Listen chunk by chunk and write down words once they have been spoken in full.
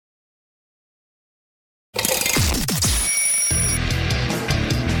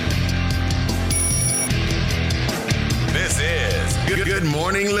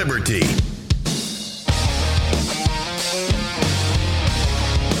Morning Liberty.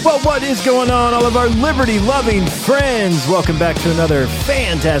 Well, what is going on, all of our liberty-loving friends? Welcome back to another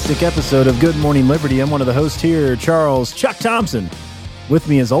fantastic episode of Good Morning Liberty. I'm one of the hosts here, Charles Chuck Thompson. With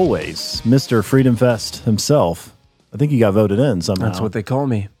me, as always, Mr. Freedom Fest himself. I think he got voted in somehow. That's what they call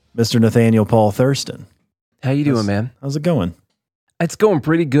me. Mr. Nathaniel Paul Thurston. How you doing, man? How's it going? It's going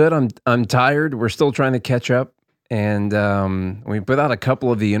pretty good. I'm tired. We're still trying to catch up. And we put out a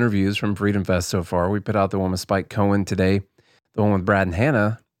couple of the interviews from Freedom Fest so far. We put out the one with Spike Cohen today. The one with Brad and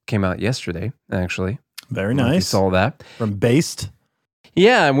Hannah came out yesterday, actually. Very nice. You saw that. From Based.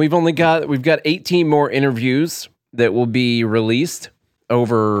 Yeah, and we've got 18 more interviews that will be released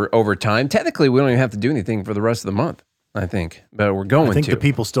over time. Technically, we don't even have to do anything for the rest of the month, I think. But we're going to. I think the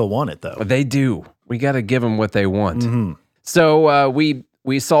people still want it, though. They do. We got to give them what they want. Mm-hmm. So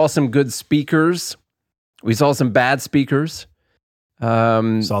we saw some good speakers. We saw some bad speakers.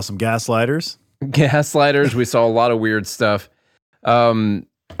 Saw some gaslighters. Gaslighters. We saw a lot of weird stuff.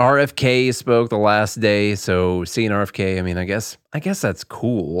 RFK spoke the last day, so seeing RFK, I mean, I guess that's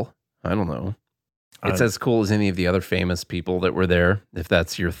cool. I don't know. It's as cool as any of the other famous people that were there, if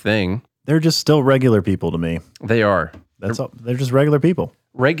that's your thing. They're just still regular people to me. They are. That's all. They're just regular people.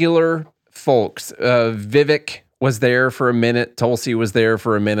 Regular folks. Vivek was there for a minute. Tulsi was there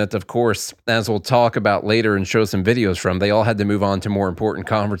for a minute. Of course, as we'll talk about later and show some videos from, they all had to move on to more important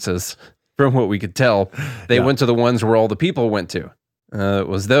conferences from what we could tell. They went to the ones where all the people went to. It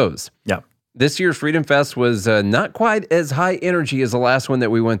was those. Yeah. This year's Freedom Fest was not quite as high energy as the last one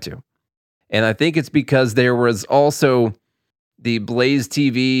that we went to. And I think it's because there was also the Blaze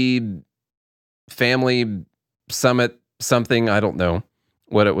TV Family Summit something. I don't know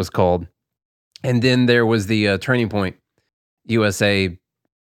what it was called. And then there was the Turning Point USA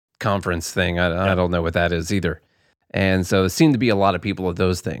conference thing. I don't know what that is either. And so there seemed to be a lot of people at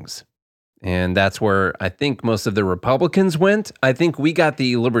those things. And that's where I think most of the Republicans went. I think we got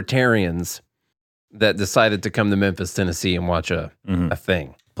the Libertarians that decided to come to Memphis, Tennessee and watch a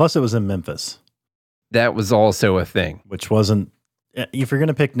thing. Plus, it was in Memphis. That was also a thing. Which wasn't, if you're going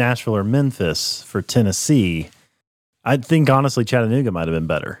to pick Nashville or Memphis for Tennessee, I think honestly Chattanooga might have been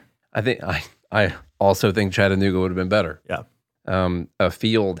better. I also think Chattanooga would have been better. Yeah. A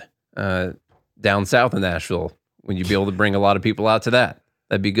field down south of Nashville, would you be able to bring a lot of people out to that?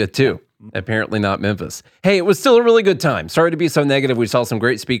 That'd be good too. Apparently not Memphis. Hey, it was still a really good time. Sorry to be so negative. We saw some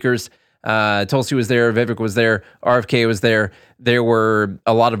great speakers. Tulsi was there. Vivek was there. RFK was there. There were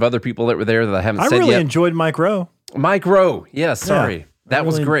a lot of other people that were there that I haven't said yet. I really enjoyed Mike Rowe. Mike Rowe. Yeah, sorry. Yeah, that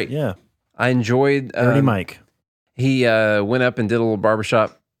was great. Yeah. I enjoyed... Dirty Mike. He went up and did a little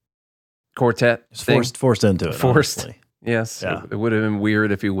barbershop quartet thing. Forced into it. Forced. Honestly. Yes. Yeah. It would have been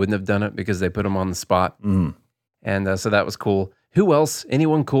weird if he wouldn't have done it because they put him on the spot. Mm. And so that was cool. Who else?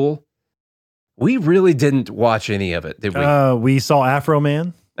 Anyone cool? We really didn't watch any of it, did we? We saw Afro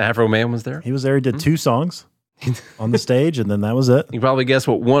Man. Afro Man was there. He was there. He did 2 songs on the stage, and then that was it. You can probably guess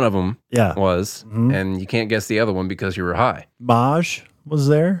what one of them was, Mm-hmm. and you can't guess the other one because you were high. Maj was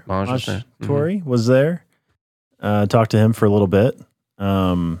there. Maj was there. Tory was there. Talked to him for a little bit.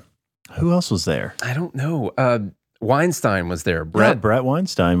 Who else was there? I don't know. Weinstein was there. Brett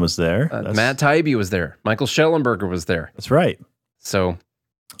Weinstein was there. Matt Taibbi was there. Michael Schellenberger was there. That's right. So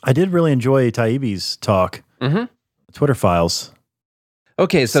I did really enjoy Taibbi's talk. Twitter files.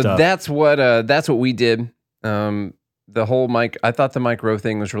 Okay, so stuff. that's what we did. The whole Mike, I thought the Mike Rowe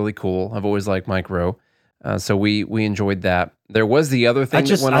thing was really cool. I've always liked Mike Rowe, so we enjoyed that. There was the other thing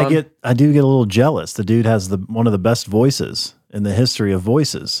that went on. I do get a little jealous. The dude has one of the best voices in the history of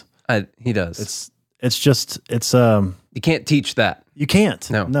voices. He does. You can't teach that. You can't.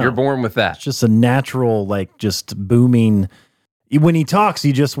 No, you're born with that. It's just a natural, like, just booming. When he talks,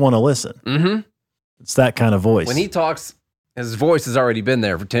 you just want to listen. Mm-hmm. It's that kind of voice. When he talks, his voice has already been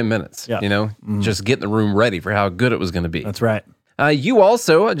there for 10 minutes. Yeah. You know, just getting the room ready for how good it was going to be. That's right. You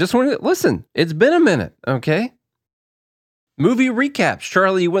also, I just wanted to listen. It's been a minute, okay? Movie recaps.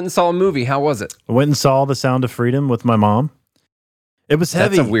 Charlie, you went and saw a movie. How was it? I went and saw The Sound of Freedom with my mom. It was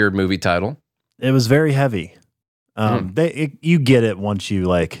heavy. That's a weird movie title. It was very heavy. You get it once you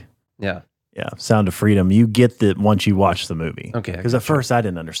Sound of Freedom. You get that once you watch the movie. Okay. Because at first I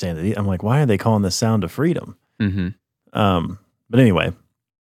didn't understand it. I'm like, why are they calling this Sound of Freedom? Mm-hmm. But anyway,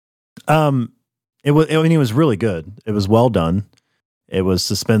 it was really good. It was well done. It was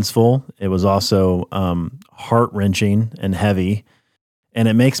suspenseful. It was also heart-wrenching and heavy. And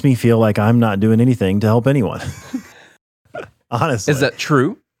it makes me feel like I'm not doing anything to help anyone. Honestly. Is that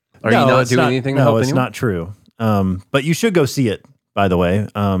true? Are you not doing anything to help anyone? No, it's not true. But you should go see it, by the way.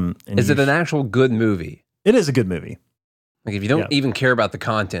 Is it an actual good movie? It is a good movie. Like if you don't even care about the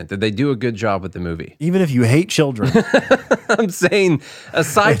content, did they do a good job with the movie? Even if you hate children. I'm saying,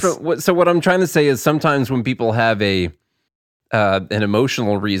 aside from what I'm trying to say is sometimes when people have an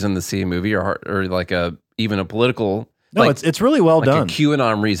emotional reason to see a movie or like even a political. No, like, it's really well done. A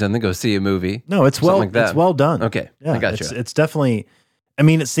QAnon reason to go see a movie. No, it's it's well done. Okay, yeah, I got you. It's definitely. I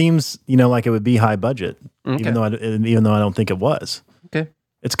mean, it seems like it would be high budget, even though I don't think it was. Okay,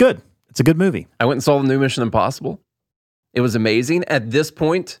 it's good. It's a good movie. I went and saw the new Mission Impossible. It was amazing. At this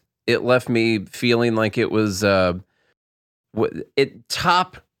point, it left me feeling like it was I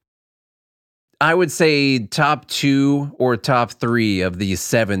would say top 2 or top 3 of the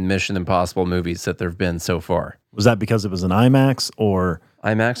 7 Mission Impossible movies that there have been so far. Was that because it was an IMAX or?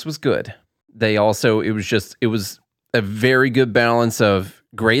 IMAX was good. It was a very good balance of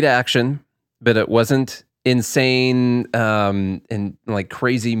great action, but it wasn't insane and like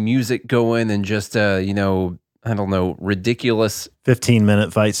crazy music going and just I don't know, ridiculous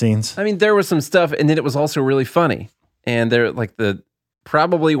 15-minute fight scenes. I mean, there was some stuff, and then it was also really funny. And they're like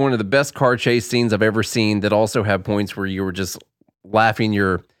probably one of the best car chase scenes I've ever seen that also had points where you were just laughing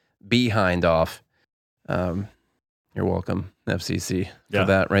your behind off. You're welcome, FCC, for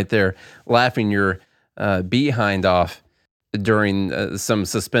that right there. Laughing your behind off during some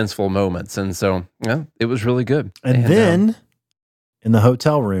suspenseful moments. And so, it was really good. And then, in the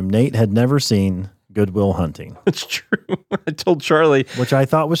hotel room, Nate had never seen Good Will Hunting. It's true. I told Charlie. Which I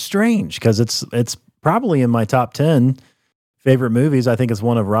thought was strange, because it's probably in my top 10 favorite movies. I think it's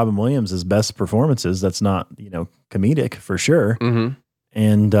one of Robin Williams' best performances. That's not, comedic for sure. Mm-hmm.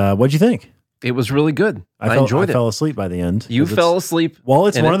 And what'd you think? It was really good. I enjoyed it. I fell asleep by the end. You fell asleep? Well,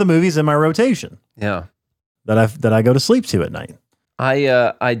 it's one of the movies in my rotation. Yeah. That I go to sleep to at night.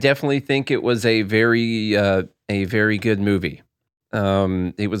 I definitely think it was a very good movie.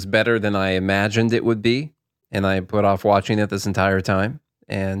 It was better than I imagined it would be, and I put off watching it this entire time.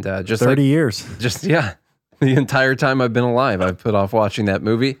 And just 30 years. The entire time I've been alive, I've put off watching that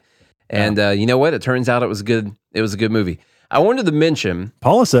movie. And you know what? It turns out it was good. It was a good movie. I wanted to mention.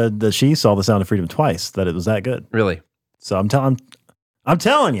 Paula said that she saw The Sound of Freedom twice. That it was that good. Really? So I'm telling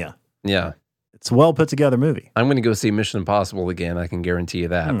you. Yeah. It's a well put together movie. I'm going to go see Mission Impossible again. I can guarantee you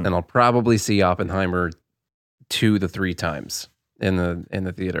that. And I'll probably see Oppenheimer 2 to 3 times in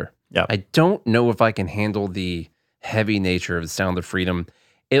the theater. Yeah. I don't know if I can handle the heavy nature of The Sound of Freedom.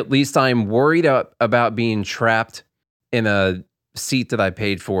 At least I'm worried about being trapped in a seat that I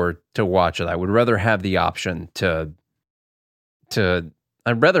paid for to watch it. I would rather have the option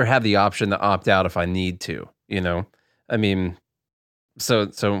I'd rather have the option to opt out if I need to, I mean, so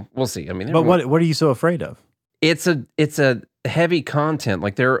we'll see. I mean, but what are you so afraid of? It's a heavy content.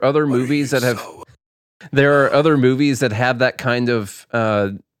 Like there are other movies that have that kind of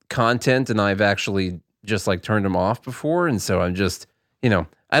content, and I've actually just like turned them off before. And so I'm just,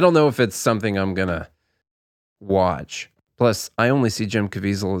 I don't know if it's something I'm gonna watch. Plus, I only see Jim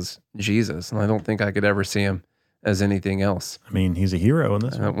Caviezel as Jesus, and I don't think I could ever see him as anything else. I mean, he's a hero in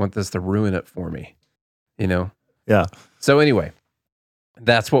this. I don't want this to ruin it for me, Yeah. So anyway,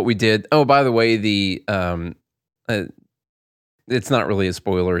 that's what we did. Oh, by the way, it's not really a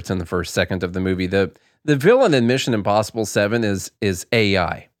spoiler. It's in the first second of the movie. The villain in Mission Impossible 7 is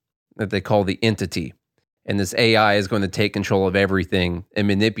AI that they call the Entity. And this AI is going to take control of everything and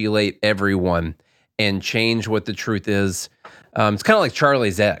manipulate everyone and change what the truth is. It's kind of like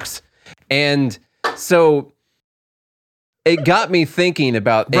Charlie's Ex. And so it got me thinking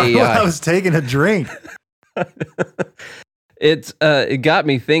about AI. I was taking a drink. It got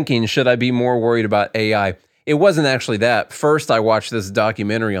me thinking, should I be more worried about AI? It wasn't actually that. First, I watched this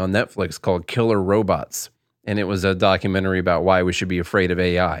documentary on Netflix called Killer Robots. And it was a documentary about why we should be afraid of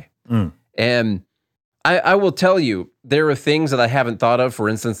AI. And I will tell you, there are things that I haven't thought of. For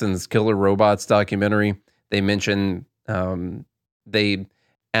instance, in this Killer Robots documentary, they mention, they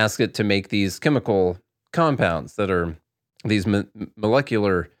ask it to make these chemical compounds that are these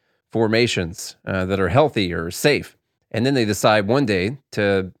molecular formations that are healthy or safe. And then they decide one day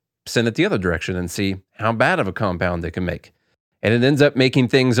to send it the other direction and see how bad of a compound they can make. And it ends up making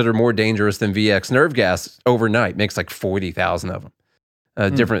things that are more dangerous than VX nerve gas overnight. Makes like 40,000 of them.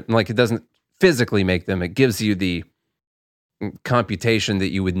 Different, like it doesn't physically make them. It gives you the computation that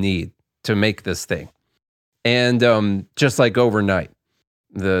you would need to make this thing. And just like overnight,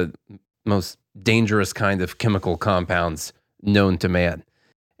 the most dangerous kind of chemical compounds known to man.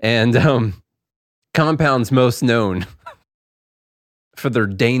 And compounds most known for their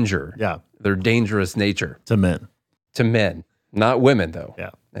danger. Yeah. Their dangerous nature. To men. To men. Not women, though.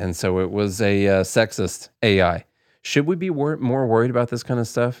 Yeah. And so it was a sexist AI. Should we be more worried about this kind of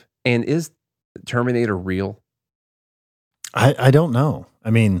stuff? And is Terminator real? I don't know. I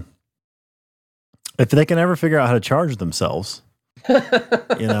mean, if they can ever figure out how to charge themselves,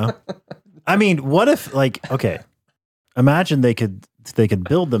 you know, I mean, what if okay, imagine they could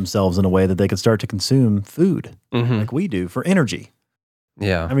build themselves in a way that they could start to consume food like we do for energy.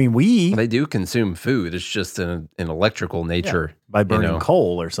 Yeah. I mean, they do consume food. It's just in an electrical nature. By burning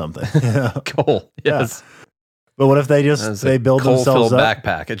coal or something. Coal, yes. Yeah. But what if they build themselves up?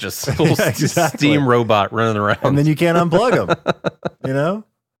 Backpack. It just steam robot running around. And then you can't unplug them. You know?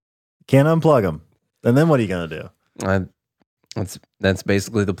 Can't unplug them. And then what are you going to do? That's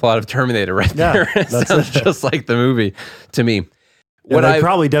basically the plot of Terminator right there. It sounds just like the movie to me. They'd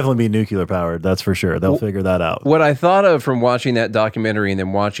probably definitely be nuclear powered. That's for sure. They'll figure that out. What I thought of from watching that documentary and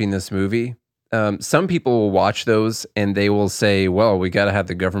then watching this movie, some people will watch those and they will say, well, we got to have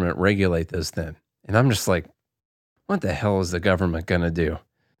the government regulate this then. And I'm just like, what the hell is the government going to do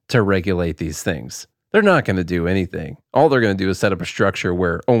to regulate these things? They're not going to do anything. All they're going to do is set up a structure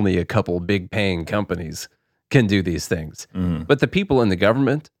where only a couple big paying companies can do these things. But the people in the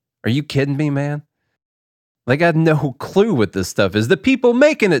government, are you kidding me, man? They got no clue what this stuff is. The people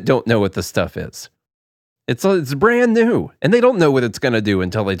making it don't know what the stuff is. It's brand new, and they don't know what it's going to do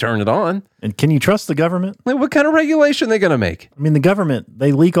until they turn it on. And can you trust the government? Like, what kind of regulation are they going to make? I mean, the government,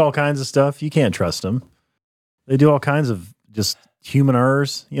 they leak all kinds of stuff. You can't trust them. They do all kinds of just human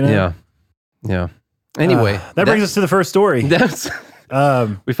errors, you know? Yeah. Anyway. That brings us to the first story.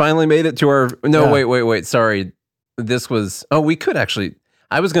 We finally made it to our... No, wait. Sorry. This was... Oh, we could actually...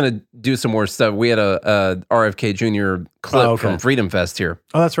 I was going to do some more stuff. We had a RFK Jr. clip from Freedom Fest here.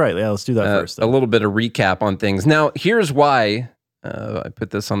 Oh, that's right. Yeah, let's do that first. A little bit of recap on things. Now, here's why... I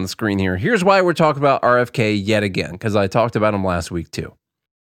put this on the screen here. Here's why we're talking about RFK yet again, because I talked about him last week too.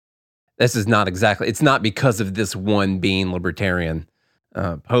 This is not exactly... It's not because of this one being libertarian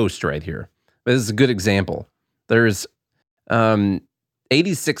post right here. But this is a good example. There's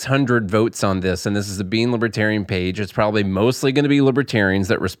 8,600 votes on this, and this is the Being Libertarian page. It's probably mostly going to be libertarians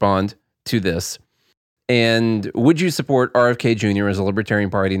that respond to this. And would you support RFK Jr. as a Libertarian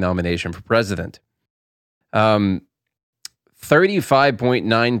Party nomination for president?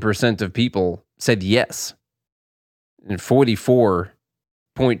 35.9% of people said yes, and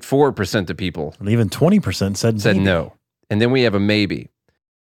 44.4% of people, and even 20% said no. And then we have a maybe.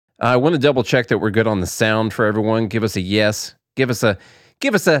 I want to double check that we're good on the sound for everyone. Give us a yes. Give us a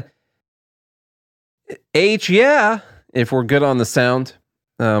H, yeah, if we're good on the sound.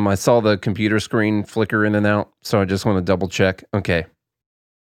 I saw the computer screen flicker in and out, so I just want to double check. Okay.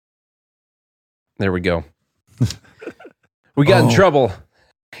 There we go. We got in trouble.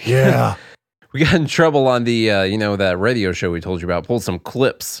 Yeah. We got in trouble on the, that radio show we told you about. Pulled some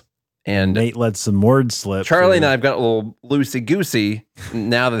clips. And Nate let some words slip. Charlie and I have got a little loosey-goosey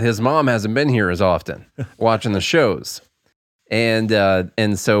now that his mom hasn't been here as often watching the shows. And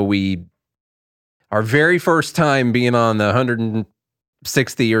so our very first time being on the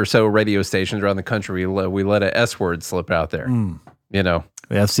 160 or so radio stations around the country, we let an S word slip out there. You know,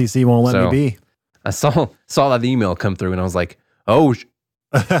 the FCC won't let me be. I saw that email come through, and I was like, oh,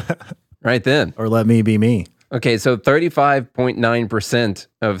 right then. Or let me be me. Okay, so 35.9%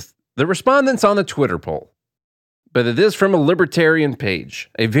 of the respondents on the Twitter poll, but it is from a libertarian page,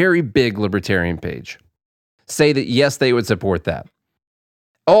 a very big libertarian page, say that yes, they would support that.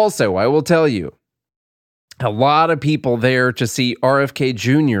 Also, I will tell you, a lot of people there to see RFK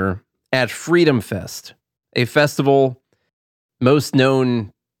Jr. at Freedom Fest, a festival most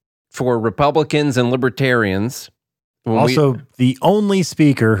known for Republicans and libertarians. Also, the only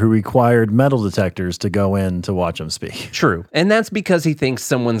speaker who required metal detectors to go in to watch him speak. True. And that's because he thinks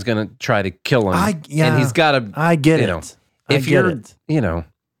someone's going to try to kill him. And he's got to... I get it. If your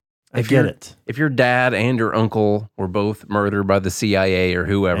dad and your uncle were both murdered by the CIA or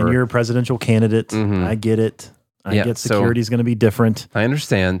whoever... And you're a presidential candidate, I get it. I get security's going to be different. I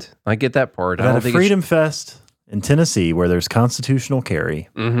understand. I get that part. At a Freedom Fest in Tennessee where there's constitutional carry...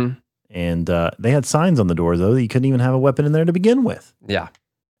 And they had signs on the door, though, that you couldn't even have a weapon in there to begin with. Yeah.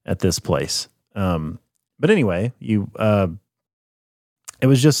 At this place. But anyway, it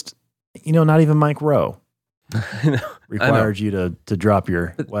was just, not even Mike Rowe required you to drop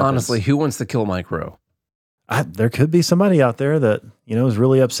your weapons. Honestly, who wants to kill Mike Rowe? There could be somebody out there that, is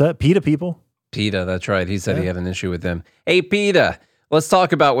really upset. PETA people. PETA, that's right. He said he had an issue with them. Hey, PETA, let's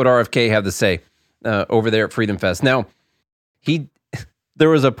talk about what RFK had to say over there at Freedom Fest. Now, there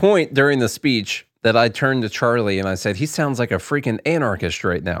was a point during the speech that I turned to Charlie and I said, he sounds like a freaking anarchist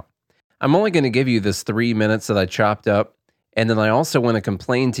right now. I'm only going to give you this 3 minutes that I chopped up. And then I also want to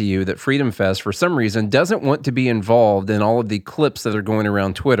complain to you that Freedom Fest, for some reason, doesn't want to be involved in all of the clips that are going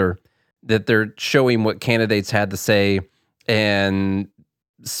around Twitter, that they're showing what candidates had to say and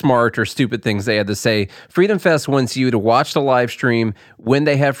smart or stupid things they had to say. Freedom Fest wants you to watch the live stream when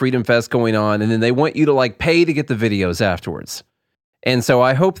they have Freedom Fest going on, and then they want you to like pay to get the videos afterwards. And so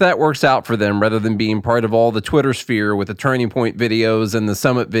I hope that works out for them rather than being part of all the Twitter sphere with the Turning Point videos and the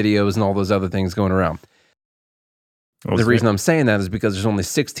Summit videos and all those other things going around. The reason I'm saying that is because there's only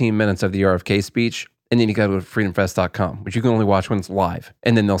 16 minutes of the RFK speech, and then you go to freedomfest.com, which you can only watch when it's live,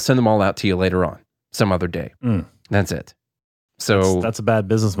 and then they'll send them all out to you later on, some other day. That's it. So that's a bad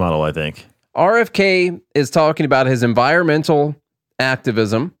business model, I think. RFK is talking about his environmental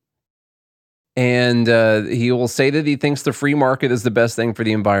activism, and he will say that he thinks the free market is the best thing for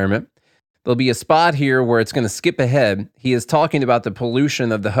the environment. There'll be a spot here where it's going to skip ahead. He is talking about the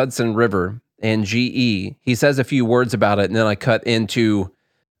pollution of the Hudson River and GE. He says a few words about it, and then I cut into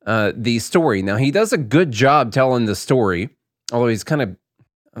the story. Now, he does a good job telling the story, although he's kind of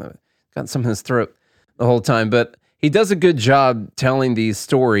got something in his throat the whole time, but he does a good job telling the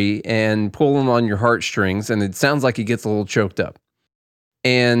story and pulling on your heartstrings, and it sounds like he gets a little choked up.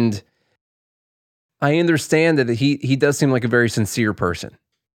 And I understand that he does seem like a very sincere person.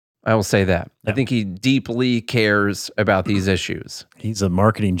 I will say that. Yeah. I think he deeply cares about these issues. He's a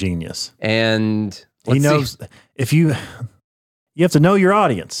marketing genius. And he knows if you have to know your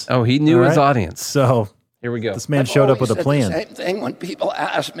audience. Oh, he knew his audience. So here we go. This man showed up with a plan. The same thing when people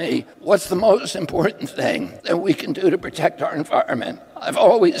ask me, what's the most important thing that we can do to protect our environment? I've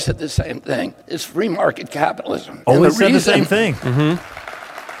always said the same thing. It's free market capitalism. Always said the same thing.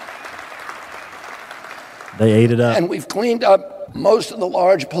 They ate it up. And we've cleaned up most of the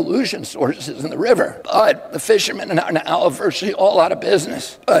large pollution sources in the river. But the fishermen are now virtually all out of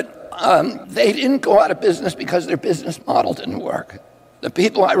business. But they didn't go out of business because their business model didn't work. The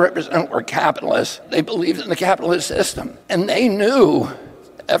people I represent were capitalists. They believed in the capitalist system. And they knew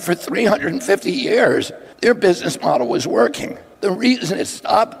that for 350 years, their business model was working. The reason it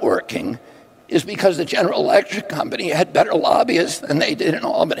stopped working is because the General Electric company had better lobbyists than they did in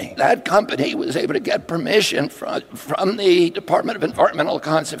Albany. That company was able to get permission from the Department of Environmental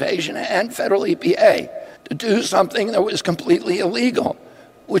Conservation and federal EPA to do something that was completely illegal,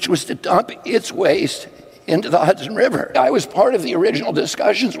 which was to dump its waste into the Hudson River. I was part of the original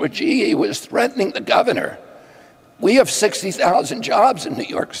discussions where GE was threatening the governor. We have 60,000 jobs in New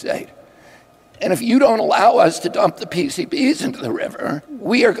York State. And if you don't allow us to dump the PCBs into the river,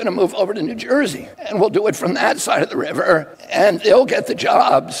 we are going to move over to New Jersey. And we'll do it from that side of the river. And they'll get the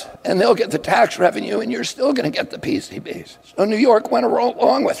jobs, and they'll get the tax revenue, and you're still going to get the PCBs. So New York went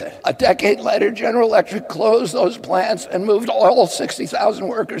along with it. A decade later, General Electric closed those plants and moved all 60,000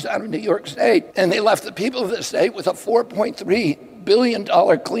 workers out of New York State. And they left the people of the state with a $4.3 billion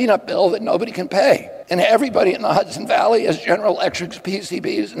cleanup bill that nobody can pay. And everybody in the Hudson Valley has General Electric's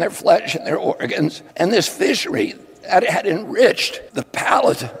PCBs in their flesh and their organs. And this fishery that had enriched the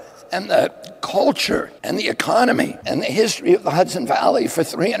palate and the culture and the economy and the history of the Hudson Valley for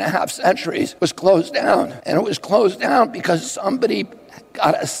 3.5 centuries was closed down. And it was closed down because somebody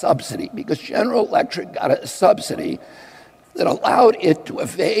got a subsidy, because General Electric got a subsidy that allowed it to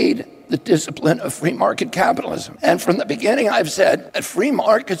evade the discipline of free market capitalism. And from the beginning, I've said that free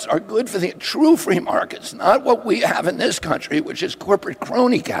markets are good for the true free markets, not what we have in this country, which is corporate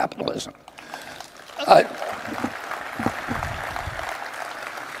crony capitalism. A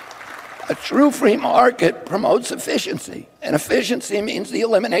true free market promotes efficiency, and efficiency means the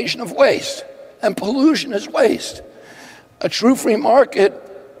elimination of waste, and pollution is waste. A true free market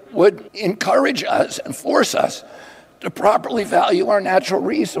would encourage us and force us to properly value our natural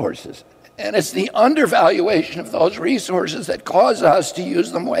resources. And it's the undervaluation of those resources that cause us to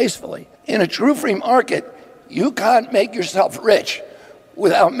use them wastefully. In a true free market, you can't make yourself rich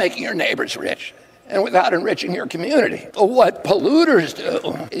without making your neighbors rich and without enriching your community. But what polluters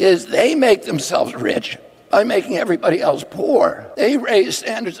do is they make themselves rich by making everybody else poor. They raise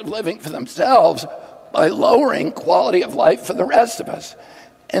standards of living for themselves by lowering quality of life for the rest of us.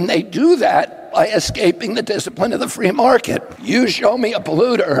 And they do that by escaping the discipline of the free market. You show me a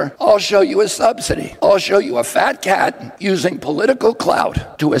polluter, I'll show you a subsidy. I'll show you a fat cat using political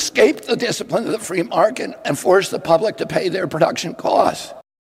clout to escape the discipline of the free market and force the public to pay their production costs.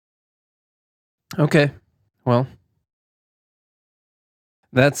 Okay, well,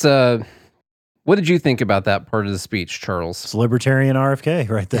 that's, what did you think about that part of the speech, Charles? It's libertarian RFK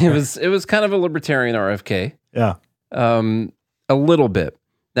right there. It was kind of a libertarian RFK. Yeah. A little bit.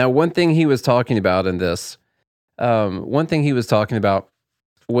 Now, one thing he was talking about in this, was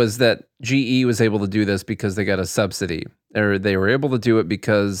that GE was able to do this because they got a subsidy, or they were able to do it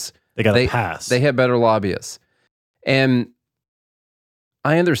because they got a pass. They had better lobbyists. And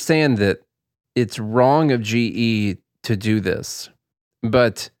I understand that it's wrong of GE to do this,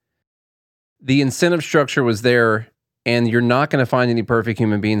 but the incentive structure was there, and you're not going to find any perfect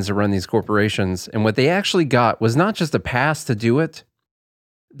human beings to run these corporations. And what they actually got was not just a pass to do it.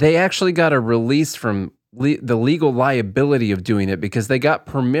 They actually got a release from the legal liability of doing it because they got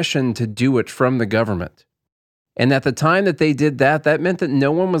permission to do it from the government. And at the time that they did that, that meant that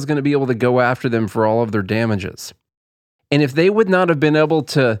no one was going to be able to go after them for all of their damages. And if they would not have been able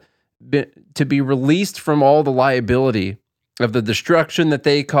to be released from all the liability of the destruction that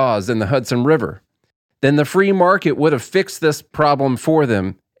they caused in the Hudson River, then the free market would have fixed this problem for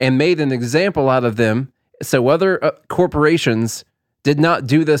them and made an example out of them so other corporations did not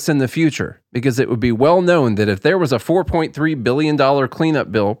do this in the future, because it would be well known that if there was a $4.3 billion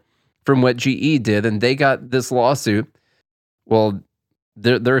cleanup bill from what GE did and they got this lawsuit, well,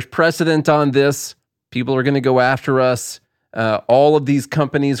 there's precedent on this. People are going to go after us. All of these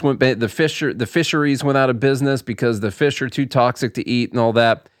companies went, the fisheries went out of business because the fish are too toxic to eat and all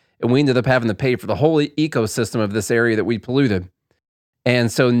that. And we ended up having to pay for the whole ecosystem of this area that we polluted.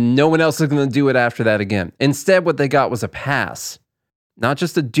 And so no one else is going to do it after that again. Instead, what they got was a pass, not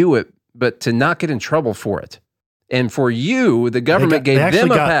just to do it, but to not get in trouble for it. And for you, the government gave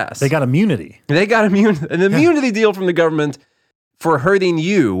them a pass. They got immunity. They got an immunity deal from the government for hurting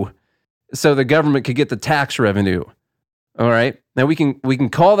you, so the government could get the tax revenue. All right. Now we can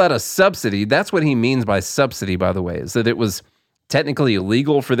call that a subsidy. That's what he means by subsidy, by the way, is that it was technically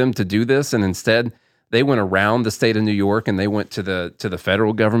illegal for them to do this, and instead they went around the state of New York and they went to the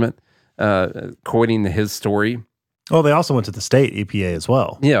federal government, according to his story. Oh, they also went to the state EPA as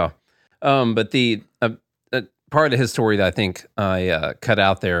well. Yeah. But the part of his story that I think I cut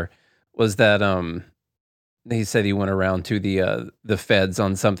out there was that he said he went around to the feds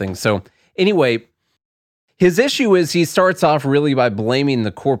on something. So anyway, his issue is he starts off really by blaming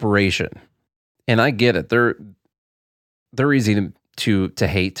the corporation. And I get it. They're easy to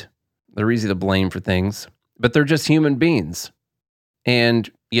hate. They're easy to blame for things, but they're just human beings. And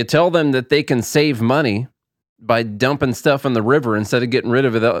you tell them that they can save money by dumping stuff in the river instead of getting rid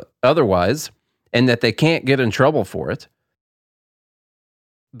of it otherwise, and that they can't get in trouble for it.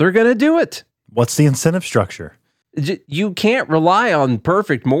 They're going to do it. What's the incentive structure? You can't rely on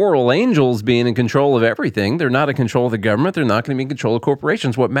perfect moral angels being in control of everything. They're not in control of the government. They're not going to be in control of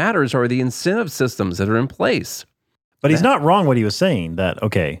corporations. What matters are the incentive systems that are in place. But he's not wrong what he was saying, that,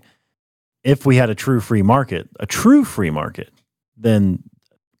 okay, if we had a true free market, then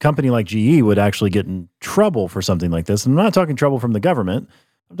a company like GE would actually get in trouble for something like this. And I'm not talking trouble from the government.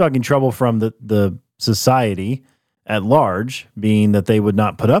 I'm talking trouble from the society at large, being that they would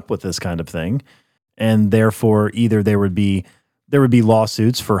not put up with this kind of thing. And therefore, either there would be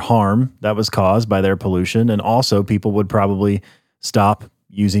lawsuits for harm that was caused by their pollution, and also people would probably stop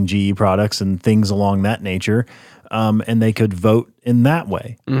using GE products and things along that nature, and they could vote in that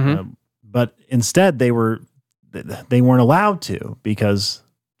way. Mm-hmm. But instead, they weren't allowed to, because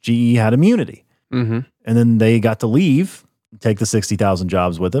GE had immunity. Mm-hmm. And then they got to leave, take the 60,000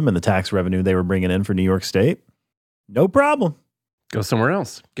 jobs with them and the tax revenue they were bringing in for New York State. No problem. Go somewhere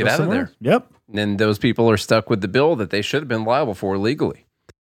else. Get out of there. Yep. And then those people are stuck with the bill that they should have been liable for legally.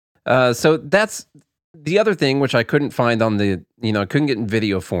 So that's the other thing, which I couldn't find on I couldn't get in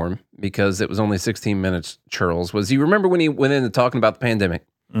video form because it was only 16 minutes, Charles, was you remember when he went into talking about the pandemic?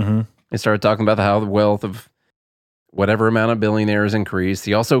 Mm-hmm. He started talking about how the wealth of whatever amount of billionaires increased.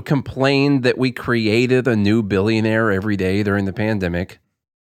 He also complained that we created a new billionaire every day during the pandemic.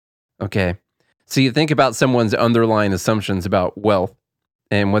 Okay. So you think about someone's underlying assumptions about wealth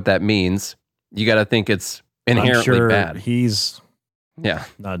and what that means. You got to think it's inherently bad. He's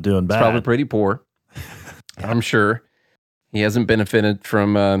not doing bad. He's probably pretty poor. I'm sure he hasn't benefited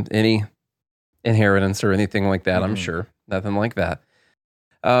from any inheritance or anything like that. I'm sure nothing like that.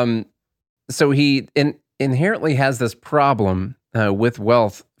 So he inherently has this problem with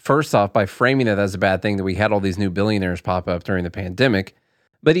wealth. First off, by framing it as a bad thing that we had all these new billionaires pop up during the pandemic.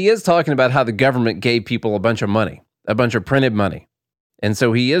 But he is talking about how the government gave people a bunch of money, a bunch of printed money. And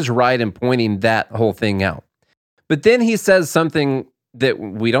so he is right in pointing that whole thing out. But then he says something that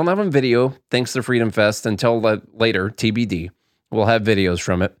we don't have on video, thanks to Freedom Fest, until later, TBD. We'll have videos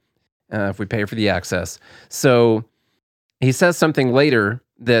from it if we pay for the access. So he says something later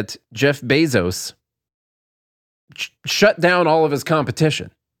that Jeff Bezos shut down all of his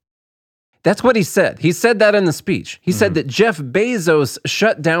competition. That's what he said. He said that in the speech. He said that Jeff Bezos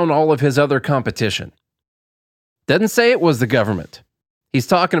shut down all of his other competition. Doesn't say it was the government. He's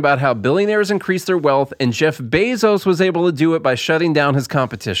talking about how billionaires increase their wealth, and Jeff Bezos was able to do it by shutting down his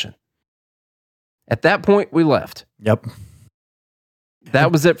competition. At that point, we left. Yep.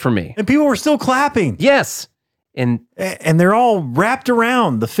 That was it for me. And people were still clapping. Yes. And they're all wrapped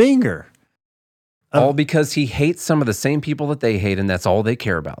around the finger. All because he hates some of the same people that they hate, and that's all they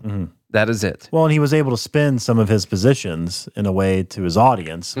care about. Mm-hmm. That is it. Well, and he was able to spin some of his positions in a way to his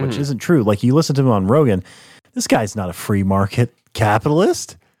audience, which isn't true. Like, you listen to him on Rogan, this guy's not a free market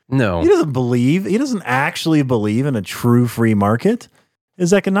capitalist. No. He doesn't actually believe in a true free market.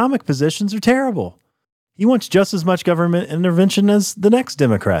 His economic positions are terrible. He wants just as much government intervention as the next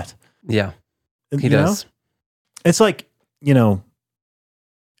Democrat. Yeah, he does. It's like,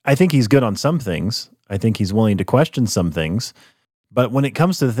 I think he's good on some things. I think he's willing to question some things. But when it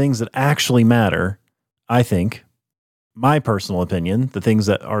comes to the things that actually matter, I think, my personal opinion, the things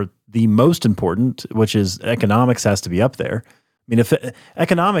that are the most important, which is economics, has to be up there. I mean, if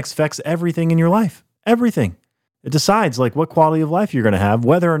economics affects everything in your life, everything. It decides like what quality of life you're going to have,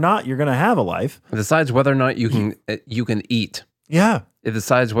 whether or not you're going to have a life. It decides whether or not you can eat. Yeah. It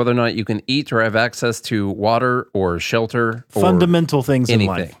decides whether or not you can eat or have access to water or shelter. Fundamental things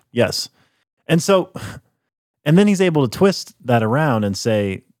anything. In life. Yes. And then he's able to twist that around and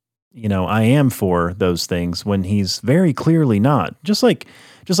say, I am for those things when he's very clearly not. Just like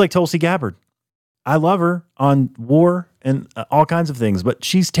Tulsi Gabbard. I love her on war and all kinds of things, but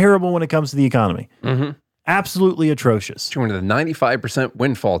she's terrible when it comes to the economy. Mm-hmm. Absolutely atrocious. She wanted the 95%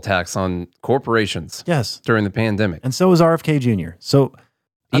 windfall tax on corporations. Yes. During the pandemic. And so is RFK Jr. So,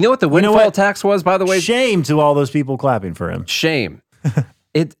 you know what the windfall tax was, by the way? Shame to all those people clapping for him. Shame.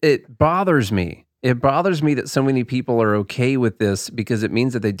 It bothers me. It bothers me that so many people are okay with this because it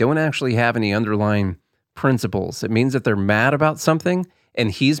means that they don't actually have any underlying principles. It means that they're mad about something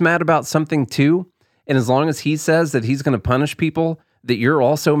and he's mad about something too. And as long as he says that he's going to punish people that you're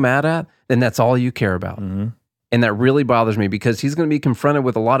also mad at, then that's all you care about. Mm-hmm. And that really bothers me because he's going to be confronted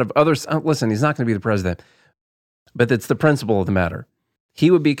with a lot of others. Listen, he's not going to be the president, but it's the principle of the matter. He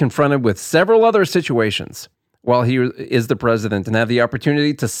would be confronted with several other situations while he is the president and have the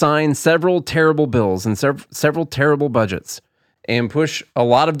opportunity to sign several terrible bills and several terrible budgets and push a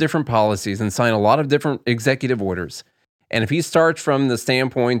lot of different policies and sign a lot of different executive orders. And if he starts from the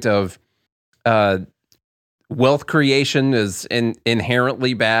standpoint of wealth creation is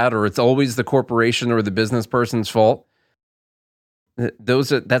inherently bad, or it's always the corporation or the business person's fault,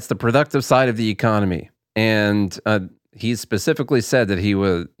 that's the productive side of the economy. And he specifically said that he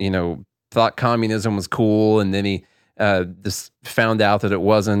was, thought communism was cool, and then he just found out that it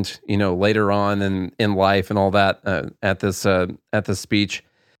wasn't, later on in life and all that at this speech.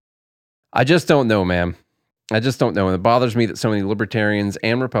 I just don't know, man. I just don't know. And it bothers me that so many libertarians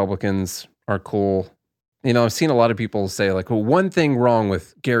and Republicans are cool. I've seen a lot of people say like, well, one thing wrong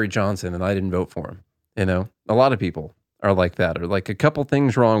with Gary Johnson and I didn't vote for him. A lot of people are like that, or like a couple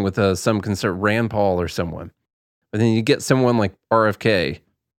things wrong with some Rand Paul or someone. But then you get someone like RFK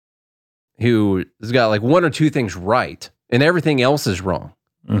who has got like one or two things right and everything else is wrong.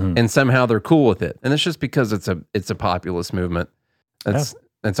 Mm-hmm. And somehow they're cool with it. And it's just because it's a populist movement. That's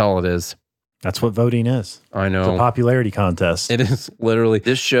all it is. That's what voting is. I know. It's a popularity contest. It is literally.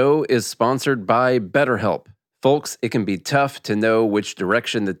 This show is sponsored by BetterHelp. Folks, it can be tough to know which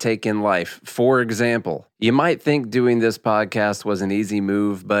direction to take in life. For example, you might think doing this podcast was an easy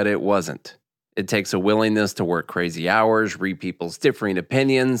move, but it wasn't. It takes a willingness to work crazy hours, read people's differing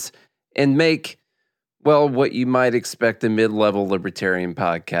opinions, and make, well, what you might expect a mid-level libertarian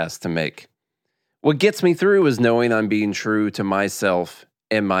podcast to make. What gets me through is knowing I'm being true to myself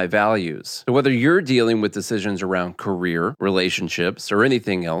and my values. So whether you're dealing with decisions around career, relationships, or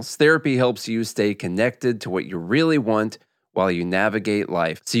anything else, therapy helps you stay connected to what you really want while you navigate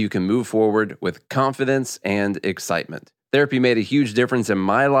life so you can move forward with confidence and excitement. Therapy made a huge difference in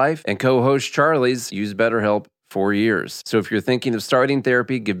my life, and co-host Charlie's used BetterHelp for years. So if you're thinking of starting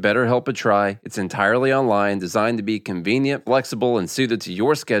therapy, give BetterHelp a try. It's entirely online, designed to be convenient, flexible, and suited to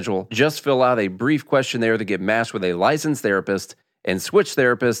your schedule. Just fill out a brief questionnaire to get matched with a licensed therapist and switch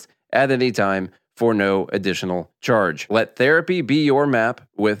therapists at any time for no additional charge. Let therapy be your map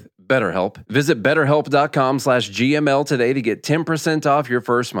with BetterHelp. Visit betterhelp.com/GML today to get 10% off your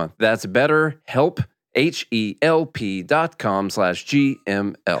first month. That's BetterHelp,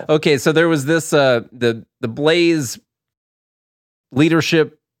 HELP.com/GML. Okay, so there was this, the Blaze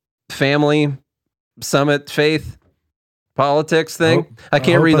Leadership Family Summit Faith Politics thing. I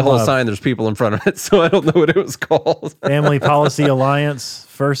can't read the whole sign. There's people in front of it, so I don't know what it was called. Family Policy Alliance,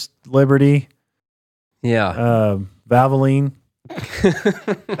 First Liberty. Yeah. Valvoline.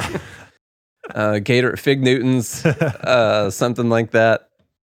 Gator Fig Newtons, something like that.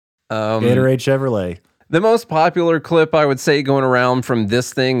 Gatorade Chevrolet. The most popular clip I would say going around from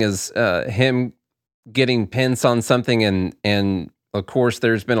this thing is him getting Pence on something and Of course,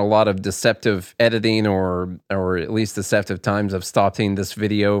 there's been a lot of deceptive editing or at least deceptive times of stopping this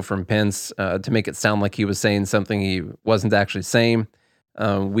video from Pence to make it sound like he was saying something he wasn't actually saying.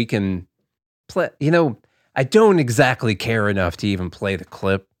 We can play, I don't exactly care enough to even play the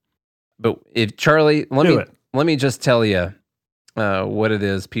clip. But if Charlie, let me just tell you what it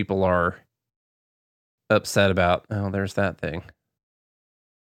is people are upset about. Oh, there's that thing.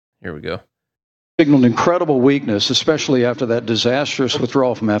 Here we go. Signaled incredible weakness, especially after that disastrous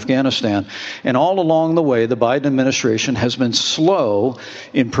withdrawal from Afghanistan. And all along the way, the Biden administration has been slow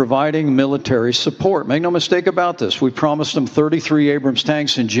in providing military support. Make no mistake about this. We promised them 33 Abrams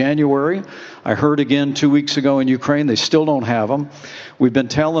tanks in January. I heard again 2 weeks ago in Ukraine, they still don't have them. We've been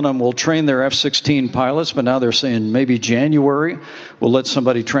telling them we'll train their F-16 pilots, but now they're saying maybe January we'll let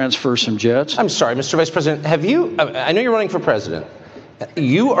somebody transfer some jets. I'm sorry, Mr. Vice President, I know you're running for president.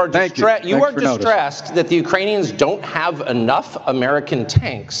 You are distressed that the Ukrainians don't have enough American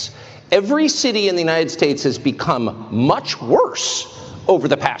tanks. Every city in the United States has become much worse over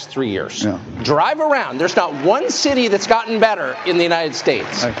the past 3 years. Yeah. Drive around. There's not one city that's gotten better in the United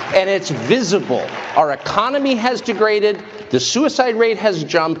States. And it's visible. Our economy has degraded. The suicide rate has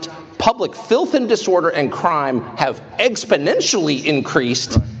jumped. Public filth and disorder and crime have exponentially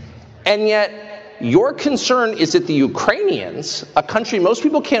increased. And yet, your concern is that the Ukrainians, a country most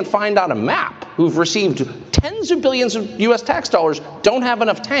people can't find on a map, who've received tens of billions of U.S. tax dollars, don't have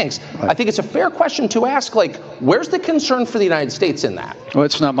enough tanks. I think it's a fair question to ask, where's the concern for the United States in that? Well,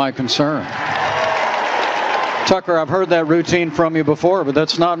 it's not my concern. Tucker, I've heard that routine from you before, but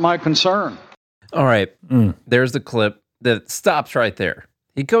that's not my concern. All right. There's the clip that stops right there.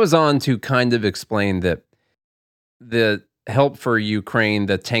 He goes on to kind of explain that the help for Ukraine,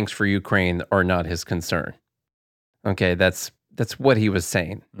 the tanks for Ukraine are not his concern. Okay, that's what he was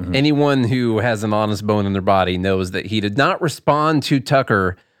saying. Mm-hmm. Anyone who has an honest bone in their body knows that he did not respond to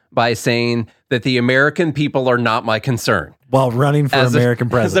Tucker by saying that the American people are not my concern. While running for American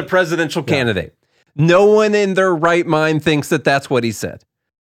president. As a presidential candidate. No one in their right mind thinks that that's what he said.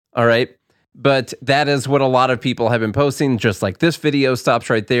 All right? But that is what a lot of people have been posting, just like this video stops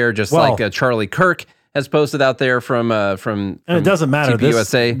right there, just like Charlie Kirk has posted out there from and it doesn't matter.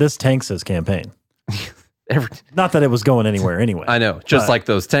 TPUSA. This tanks his campaign. Not that it was going anywhere anyway. I know, just like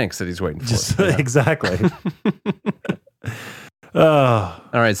those tanks that he's waiting for. Exactly. All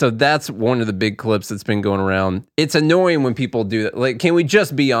right, so that's one of the big clips that's been going around. It's annoying when people do that. Can we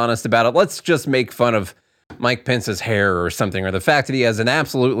just be honest about it? Let's just make fun of Mike Pence's hair or something, or the fact that he has an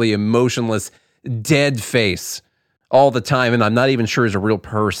absolutely emotionless, dead face all the time, and I'm not even sure he's a real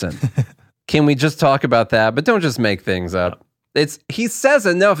person. Can we just talk about that? But don't just make things up. He says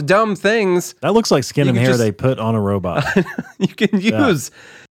enough dumb things. That looks like skin and hair they put on a robot. you can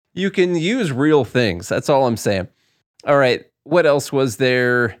use real things. That's all I'm saying. All right. What else was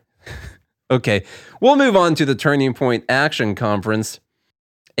there? Okay. We'll move on to the Turning Point Action Conference.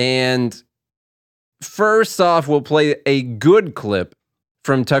 And first off, we'll play a good clip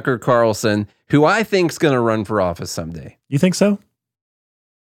from Tucker Carlson, who I think is going to run for office someday. You think so?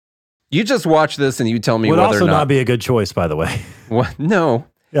 You just watch this and you tell me whether or not. Would also not be a good choice, by the way. What? No.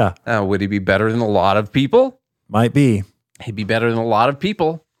 Yeah. Would he be better than a lot of people? Might be. He'd be better than a lot of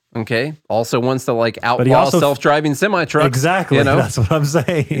people. Okay. Also wants to outlaw self-driving semi-trucks. Exactly. That's what I'm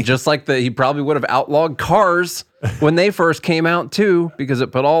saying. Just like he probably would have outlawed cars when they first came out too, because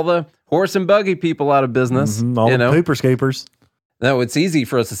it put all the horse and buggy people out of business. All the pooperscapers. No, it's easy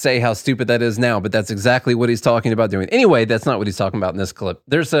for us to say how stupid that is now, but that's exactly what he's talking about doing. Anyway, that's not what he's talking about in this clip.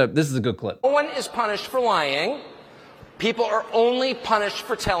 This is a good clip. No one is punished for lying. People are only punished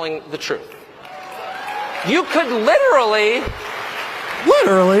for telling the truth. You could literally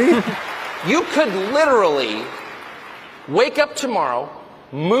wake up tomorrow,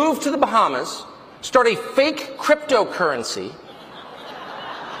 move to the Bahamas, start a fake cryptocurrency,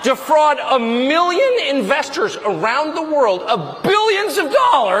 defraud 1 million investors around the world of billions of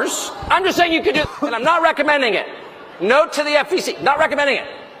dollars. I'm just saying you could do it, and I'm not recommending it. Note to the FEC, not recommending it.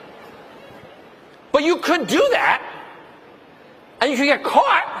 But you could do that, and you could get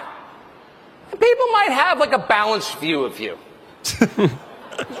caught, and people might have a balanced view of you.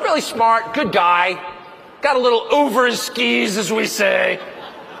 He's really smart, good guy, got a little over his skis, as we say.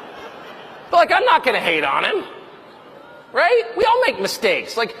 But I'm not going to hate on him. Right? We all make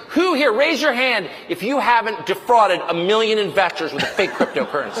mistakes. Who here, raise your hand if you haven't defrauded 1 million investors with a fake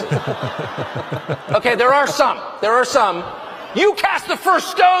cryptocurrency. Okay, there are some. You cast the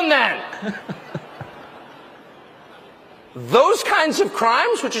first stone then. Those kinds of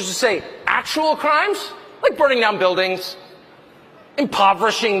crimes, which is to say actual crimes, like burning down buildings,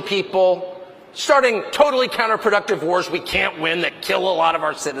 impoverishing people, starting totally counterproductive wars we can't win that kill a lot of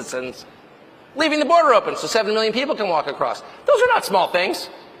our citizens, leaving the border open so 7 million people can walk across. Those are not small things.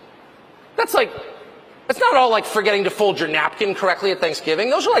 That's not all like forgetting to fold your napkin correctly at Thanksgiving.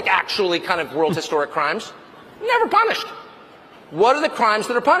 Those are like actually kind of world historic crimes. Never punished. What are the crimes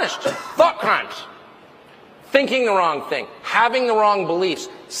that are punished? Thought crimes. Thinking the wrong thing, having the wrong beliefs,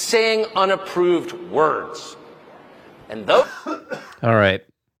 saying unapproved words. And those... All right.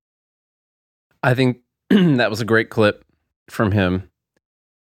 I think that was a great clip from him.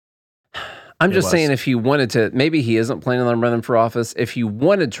 I'm just saying, if he wanted to, maybe he isn't planning on running for office. If he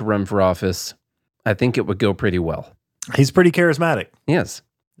wanted to run for office, I think it would go pretty well. He's pretty charismatic. Yes.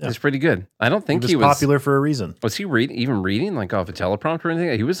 Yeah. He's pretty good. I don't think he was popular for a reason. Was he even reading like off a teleprompter or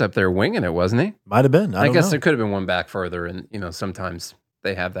anything? He was up there winging it, wasn't he? Might have been. I guess know. There could have been one back further, and sometimes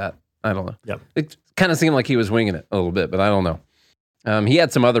they have that. I don't know. Yep. It kind of seemed like he was winging it a little bit, but I don't know. He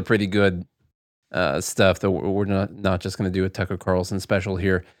had some other pretty good stuff that we're not just going to do a Tucker Carlson special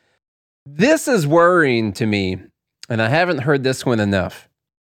here. This is worrying to me, and I haven't heard this one enough.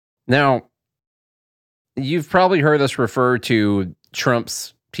 Now, you've probably heard us refer to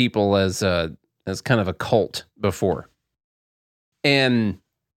Trump's people as kind of a cult before. And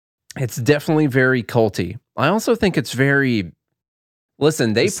it's definitely very culty. I also think it's very...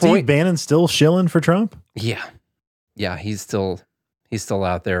 Listen, Is Steve Bannon still shilling for Trump? Yeah. Yeah, he's still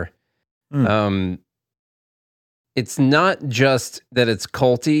out there. It's not just that it's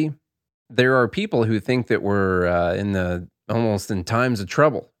culty. There are people who think that we're almost in times of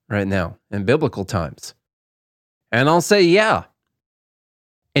trouble right now, in biblical times. And I'll say, yeah.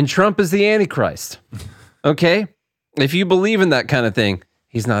 And Trump is the Antichrist. Okay? If you believe in that kind of thing,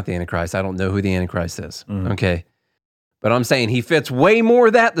 he's not the Antichrist. I don't know who the Antichrist is. Okay? But I'm saying he fits way more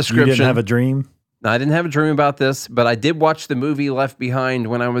that description. You didn't have a dream? No, I didn't have a dream about this, but I did watch the movie Left Behind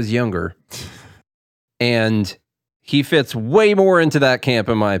when I was younger. And he fits way more into that camp,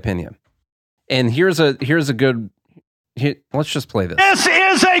 in my opinion. And here's a good... let's just play this. This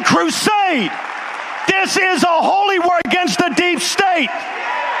is a crusade. This is a holy war against the deep state.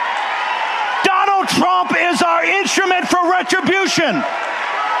 Donald Trump is our instrument for retribution.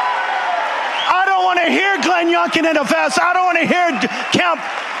 I don't want to hear Glenn Youngkin in a vest. I don't want to hear Kemp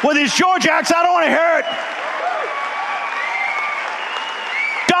with his George acts. I don't want to hear it.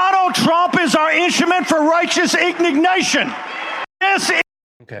 Donald Trump is our instrument for righteous indignation.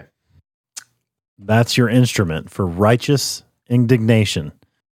 Okay. That's your instrument for righteous indignation.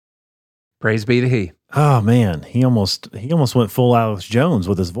 Praise be to he. Oh man, he almost went full Alex Jones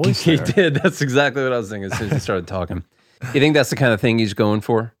with his voice. He did. That's exactly what I was thinking as soon as he started talking. You think that's the kind of thing he's going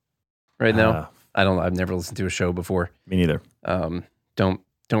for right now? I don't know. I've never listened to a show before. Me neither. Don't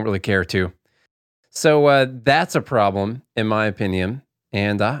really care to. So that's a problem, in my opinion.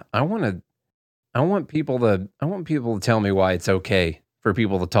 And I want people to tell me why it's okay for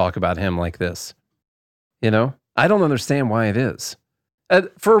people to talk about him like this. I don't understand why it is.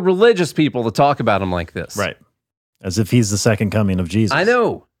 For religious people to talk about him like this. Right. As if he's the second coming of Jesus. I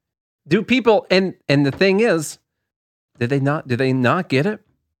know. Do people, and the thing is, did they not get it?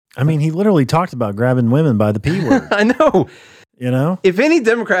 I mean, he literally talked about grabbing women by the P word. I know. If any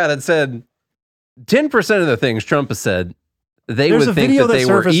Democrat had said 10% of the things Trump has said, There's would think that they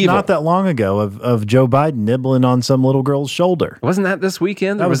were evil. Not that long ago of Joe Biden nibbling on some little girl's shoulder. Wasn't that this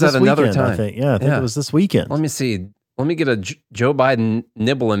weekend? That or was that another time? I think it was this weekend. Let me see. Let me get a Joe Biden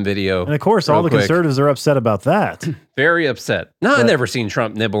nibbling video. And of course, all the conservatives are upset about that. Very upset. No, I've never seen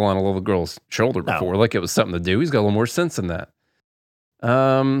Trump nibble on a little girl's shoulder before. Like it was something to do. He's got a little more sense than that.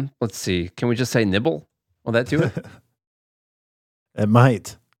 Let's see. Can we just say nibble? Will that do it? It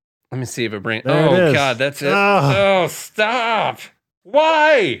might. Let me see if it brings... Oh, God, that's it. Oh, stop.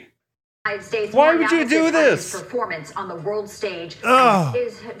 Why? Why would you do this? Performance on the world stage.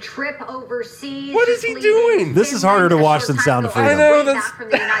 His trip overseas. What is he doing? This is harder to watch than Sound of Freedom. I know. Back from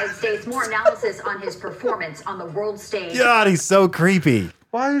the United States. More analysis on his performance on the world stage. God, he's so creepy.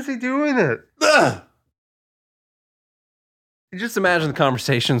 Why is he doing it? You just imagine the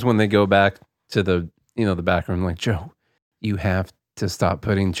conversations when they go back to the back room, like, Joe, you have to stop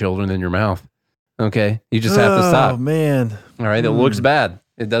putting children in your mouth. Okay? You just have to stop. Oh, man. All right? It looks bad.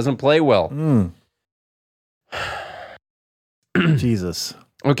 It doesn't play well. Jesus.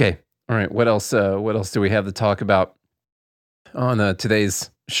 Okay. All right. What else do we have to talk about on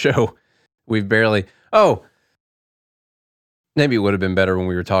today's show? We've barely... maybe it would have been better when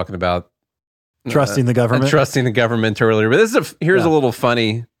we were talking about trusting the government. Trusting the government earlier. But here's a little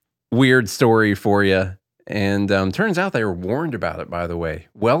funny, weird story for you. And turns out they were warned about it, by the way,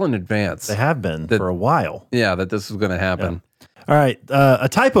 well in advance. They have been for a while. Yeah, that this was going to happen. Yeah. All right. A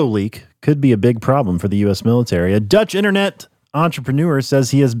Typo leak could be a big problem for the U.S. military. A Dutch internet entrepreneur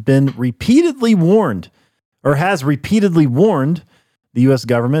says he has repeatedly warned the U.S.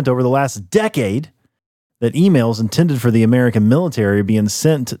 government over the last decade that emails intended for the American military are being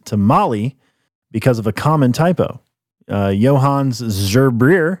sent to Mali because of a common typo. Johannes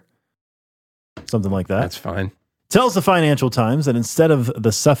Zerbrier, something like that. That's fine. Tells the Financial Times that instead of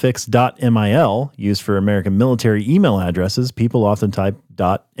the suffix .mil used for American military email addresses, people often type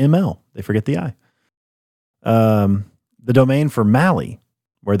 .ml. They forget the I. The domain for Mali,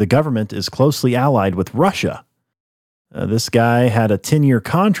 where the government is closely allied with Russia. This guy had a 10-year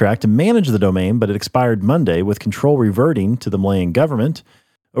contract to manage the domain, but it expired Monday with control reverting to the Malian government.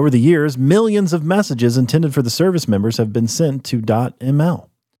 Over the years, millions of messages intended for the service members have been sent to .ml.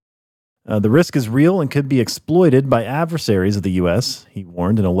 The risk is real and could be exploited by adversaries of the U.S., he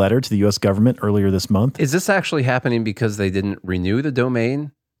warned in a letter to the U.S. government earlier this month. Is this actually happening because they didn't renew the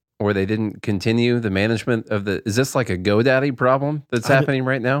domain or they didn't continue the management of the... Is this like a GoDaddy problem that's happening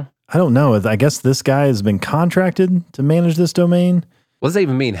right now? I don't know. I guess this guy has been contracted to manage this domain. What does that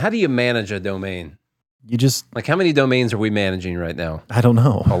even mean? How do you manage a domain? You just... Like, how many domains are we managing right now? I don't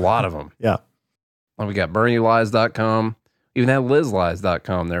know. A lot of them. Yeah. Well, we got BernieLies.com. Even had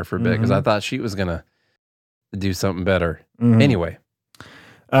LizLies.com there for a bit because I thought she was going to do something better. Anyway.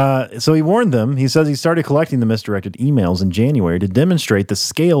 So he warned them. He says he started collecting the misdirected emails in January to demonstrate the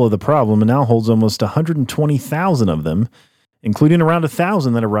scale of the problem and now holds almost 120,000 of them, including around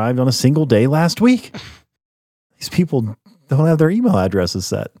 1,000 that arrived on a single day last week. These people don't have their email addresses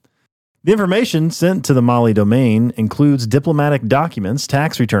set. The information sent to the Mali domain includes diplomatic documents,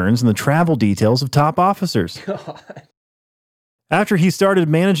 tax returns, and the travel details of top officers. God. After he started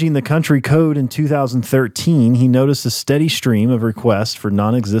managing the country code in 2013, he noticed a steady stream of requests for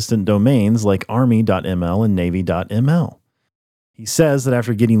non-existent domains like army.ml and navy.ml. He says that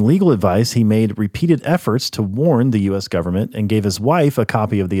after getting legal advice, he made repeated efforts to warn the U.S. government and gave his wife a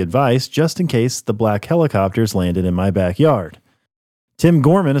copy of the advice just in case the black helicopters landed in my backyard. Tim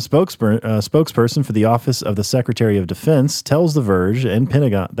Gorman, a spokesperson for the Office of the Secretary of Defense, tells The Verge and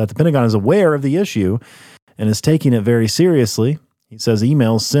Pentagon that the Pentagon is aware of the issue and is taking it very seriously. He says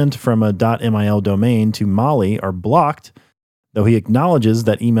emails sent from a .mil domain to Mali are blocked, though he acknowledges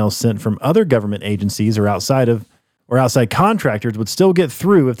that emails sent from other government agencies or outside contractors would still get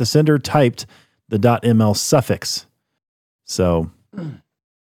through if the sender typed the .ml suffix. So,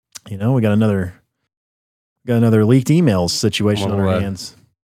 we got another leaked emails situation on our hands.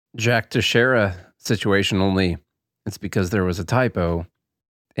 Jack Teixeira situation, only it's because there was a typo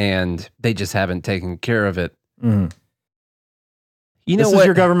and they just haven't taken care of it. Mm-hmm. You know this what? Is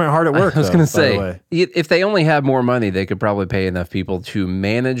your government hard at work? I was going to say, by the way. If they only had more money, they could probably pay enough people to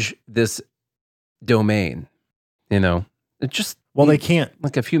manage this domain. It just they can't,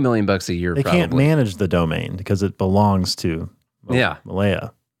 like a few $1 million a year. They can't manage the domain because it belongs to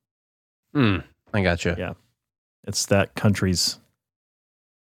Malaya. I gotcha. Yeah, it's that country's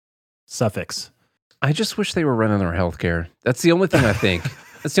suffix. I just wish they were running our healthcare. That's the only thing I think.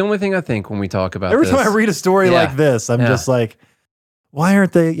 That's the only thing I think when we talk about Every this. time I read a story like this, I'm just like, why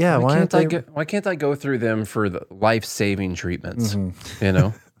aren't they? Yeah, why can't I go through them for the life-saving treatments?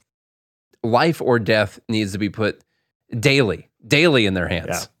 Life or death needs to be put daily in their hands.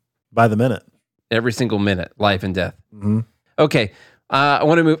 Yeah, by the minute. Every single minute, life and death. Mm-hmm. Okay, I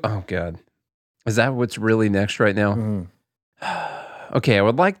want to move. Oh, God. Is that what's really next right now? Mm-hmm. Okay, I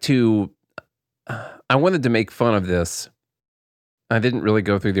would like to... I wanted to make fun of this. I didn't really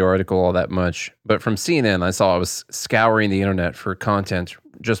go through the article all that much, but from CNN, I was scouring the internet for content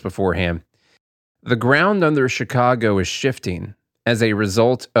just beforehand. The ground under Chicago is shifting as a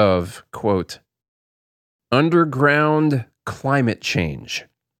result of, quote, underground climate change.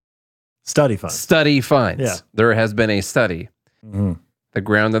 Study finds. Study finds. Yeah. There has been a study. Mm-hmm. The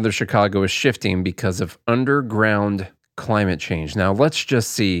ground under Chicago is shifting because of underground climate change. Now, let's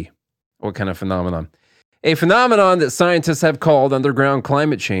just see what kind of phenomenon. A phenomenon that scientists have called underground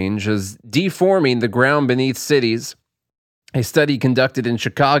climate change is deforming the ground beneath cities. A study conducted in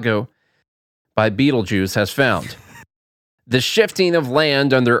Chicago by Beetlejuice has found the shifting of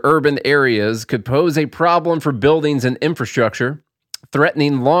land under urban areas could pose a problem for buildings and infrastructure,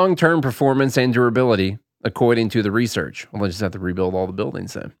 threatening long-term performance and durability, according to the research. Well, they just have to rebuild all the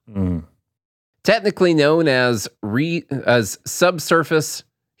buildings then. Mm. Technically known as subsurface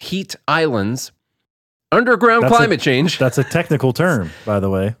heat islands, underground climate change. That's a technical term, by the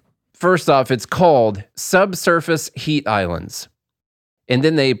way. First off, it's called subsurface heat islands. And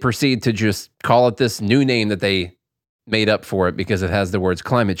then they proceed to just call it this new name that they made up for it because it has the words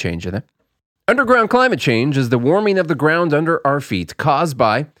climate change in it. Underground climate change is the warming of the ground under our feet caused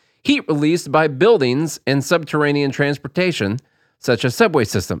by heat released by buildings and subterranean transportation, such as subway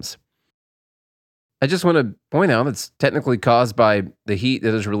systems. I just want to point out it's technically caused by the heat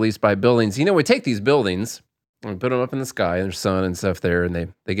that is released by buildings. You know, we take these buildings and we put them up in the sky, and there's sun and stuff there, and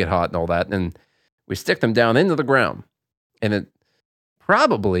they get hot and all that, and we stick them down into the ground. And it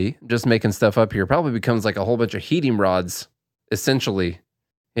probably, just making stuff up here, probably becomes like a whole bunch of heating rods, essentially,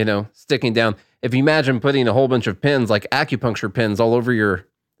 you know, sticking down. If you imagine putting a whole bunch of pins, like acupuncture pins, all over your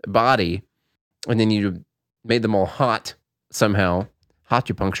body, and then you made them all hot somehow,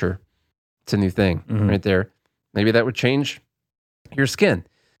 hotupuncture. It's a new thing right there. Maybe that would change your skin.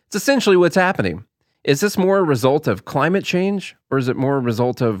 It's essentially what's happening. Is this more a result of climate change, or is it more a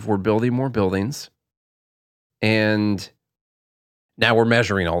result of we're building more buildings and now we're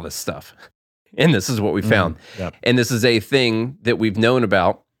measuring all this stuff? And this is what we found. Yep. And this is a thing that we've known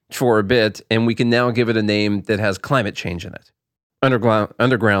about for a bit, and we can now give it a name that has climate change in it.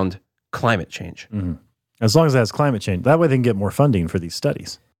 Underground climate change. As long as it has climate change. That way they can get more funding for these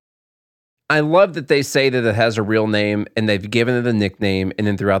studies. I love that they say that it has a real name and they've given it a nickname, and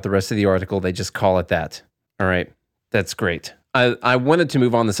then throughout the rest of the article, they just call it that. All right. That's great. I wanted to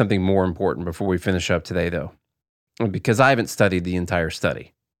move on to something more important before we finish up today, though, because I haven't studied the entire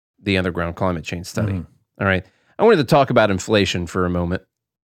study, the underground climate change study. All right. I wanted to talk about inflation for a moment.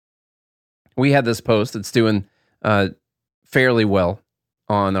 We had this post that's doing fairly well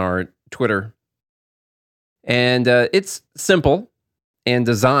on our Twitter, and it's simple and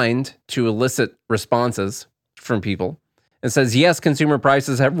designed to elicit responses from people. It says, yes, consumer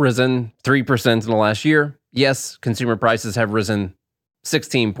prices have risen 3% in the last year. Yes, consumer prices have risen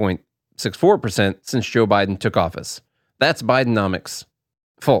 16.64% since Joe Biden took office. That's Bidenomics,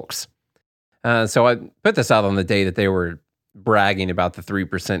 folks. So I put this out on the day that they were bragging about the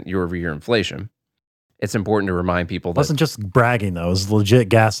 3% year-over-year inflation. It's important to remind people that... It wasn't just bragging, though. It was legit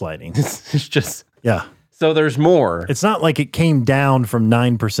gaslighting. It's just... Yeah. So there's more. It's not like it came down from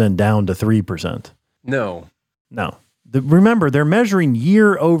 9% down to 3%. No. Remember, they're measuring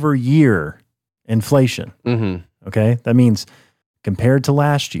year-over-year inflation. Okay? That means compared to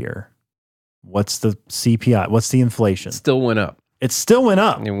last year, what's the CPI? What's the inflation? It still went up. It still went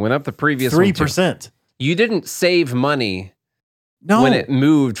up. It went up the previous 3%. You didn't save money when it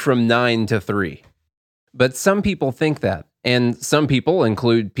moved from 9 to 3. But some people think that. And some people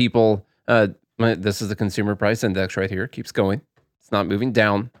include people... this is the consumer price index right here. It keeps going. It's not moving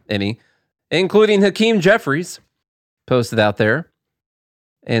down any. Including Hakeem Jeffries posted out there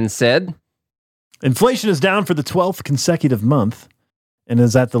and said, inflation is down for the 12th consecutive month and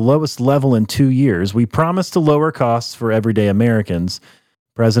is at the lowest level in 2 years. We promise to lower costs for everyday Americans.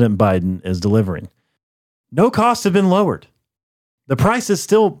 President Biden is delivering. No costs have been lowered. The price is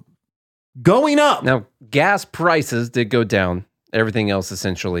still going up. Now, gas prices did go down. Everything else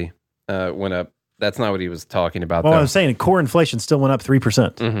essentially went up. That's not what he was talking about, well, though. I'm saying core inflation still went up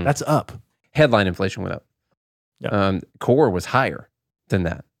 3%. That's up. Headline inflation went up. Yeah. Core was higher than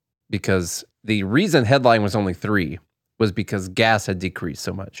that because the reason headline was only 3 was because gas had decreased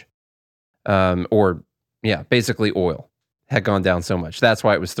so much. Basically oil had gone down so much. That's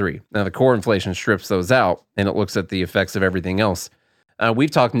why it was 3. Now, the core inflation strips those out, and it looks at the effects of everything else.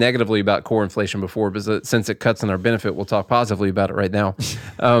 We've talked negatively about core inflation before, but since it cuts in our benefit, we'll talk positively about it right now.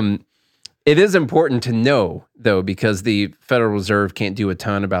 It is important to know, though, because the Federal Reserve can't do a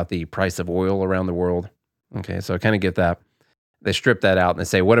ton about the price of oil around the world. Okay, so I kind of get that. They strip that out and they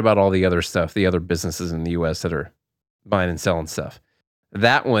say, what about all the other stuff, the other businesses in the U.S. that are buying and selling stuff?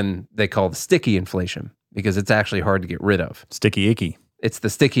 That one they call the sticky inflation because it's actually hard to get rid of. Sticky icky. It's the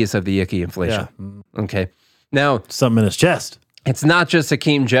stickiest of the icky inflation. Yeah. Okay. Now, something in his chest. It's not just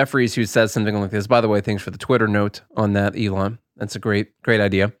Hakeem Jeffries who says something like this. By the way, thanks for the Twitter note on that, Elon. That's a great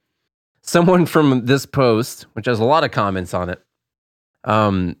idea. Someone from this post, which has a lot of comments on it,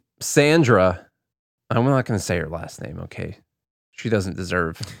 Sandra, I'm not going to say her last name, okay? She doesn't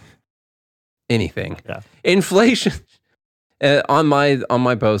deserve anything. Yeah. Inflation, on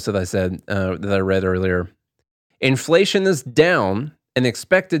my post that I said, that I read earlier, inflation is down and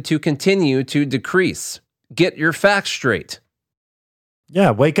expected to continue to decrease. Get your facts straight. Yeah,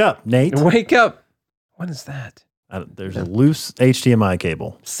 wake up, Nate. Wake up. What is that? There's a loose HDMI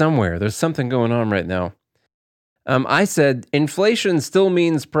cable. Somewhere. There's something going on right now. I said, inflation still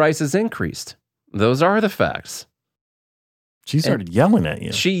means prices increased. Those are the facts. She started yelling at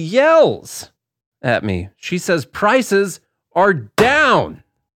you. She yells at me. She says, prices are down.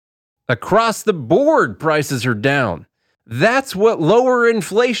 Across the board, prices are down. That's what lower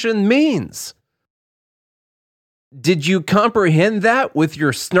inflation means. Did you comprehend that with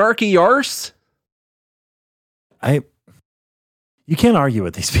your snarky arse? You can't argue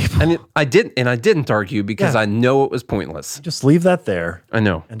with these people. I mean, I didn't argue because I know it was pointless. Just leave that there. I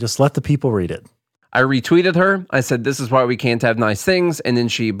know. And just let the people read it. I retweeted her. I said, this is why we can't have nice things. And then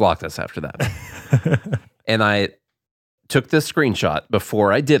she blocked us after that. And I took this screenshot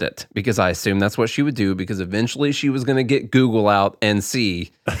before I did it because I assumed that's what she would do because eventually she was going to get Google out and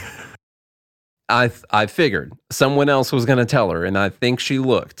see. I figured someone else was going to tell her, and I think she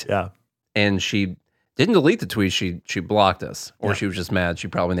looked. Yeah. And she didn't delete the tweet. She blocked us, or she was just mad. She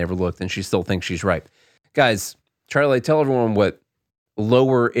probably never looked, and she still thinks she's right. Guys, Charlie, tell everyone what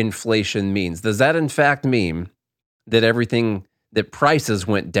lower inflation means. Does that in fact mean that prices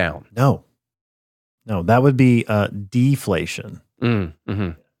went down? No, that would be deflation.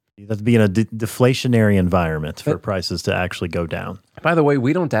 Mm-hmm. You have to be in a deflationary environment for prices to actually go down. By the way,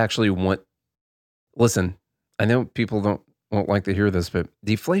 we don't actually want. Listen, I know people won't like to hear this, but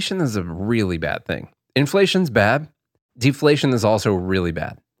deflation is a really bad thing. Inflation's bad. Deflation is also really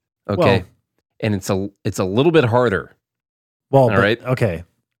bad. Okay, well, and it's a little bit harder. Well, all right. Okay.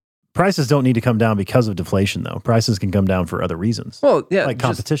 Prices don't need to come down because of deflation, though. Prices can come down for other reasons. Well, yeah, like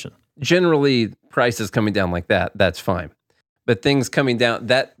competition. Generally, prices coming down like that, that's fine. But things coming down,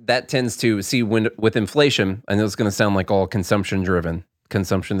 that tends to see with inflation. I know it's going to sound like all consumption driven.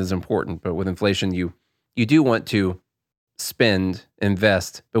 Consumption is important, but with inflation, you do want to spend,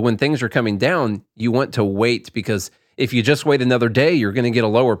 invest. But when things are coming down, you want to wait because if you just wait another day, you're going to get a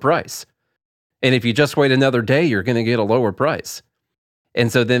lower price. And if you just wait another day, you're going to get a lower price.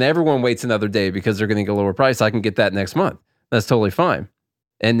 And so then everyone waits another day because they're going to get a lower price. I can get that next month. That's totally fine.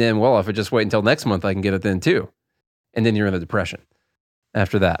 And then, well, if I just wait until next month, I can get it then too. And then you're in a depression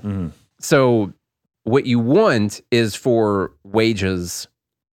after that. Mm-hmm. So what you want is for wages,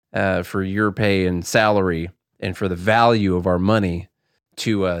 for your pay and salary, and for the value of our money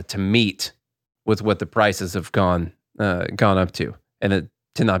to meet with what the prices have gone up to, and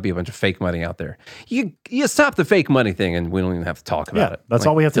to not be a bunch of fake money out there. You stop the fake money thing, and we don't even have to talk about it. That's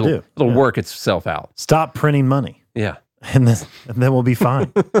all we have to do. It'll work itself out. Stop printing money. Yeah, and then we'll be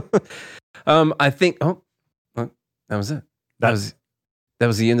fine. I think. Oh, that was it. That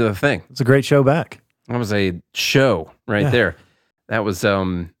was the end of the thing. It's a great show back. That was a show right there. That was.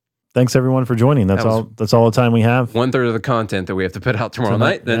 Thanks everyone for joining. That's all the time we have. 1/3 of the content that we have to put out tomorrow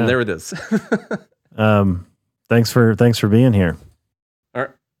night. Then there it is. Thanks for being here. All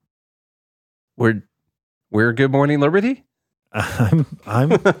right. We're Good Morning Liberty. I'm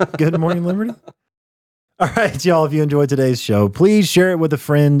Good Morning Liberty. All right, y'all. If you enjoyed today's show, please share it with a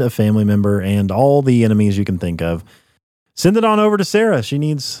friend, a family member, and all the enemies you can think of. Send it on over to Sarah. She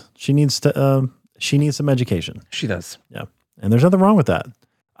needs some education. She does. Yeah, and there's nothing wrong with that.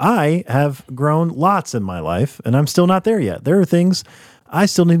 I have grown lots in my life, and I'm still not there yet. There are things I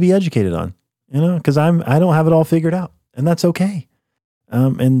still need to be educated on, because I don't have it all figured out, and that's okay.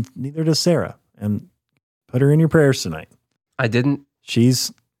 And neither does Sarah. And put her in your prayers tonight. I didn't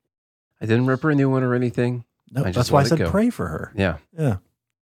rip her a new one or anything. No, that's why I said pray for her. Yeah. Yeah.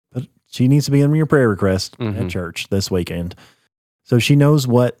 But she needs to be in your prayer request at church this weekend. So she knows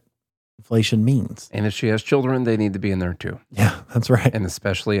what inflation means. And if she has children, they need to be in there too. Yeah, that's right. And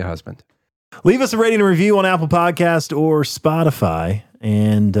especially a husband. Leave us a rating and review on Apple Podcast or Spotify.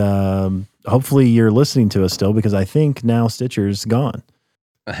 And hopefully you're listening to us still, because I think now Stitcher's gone.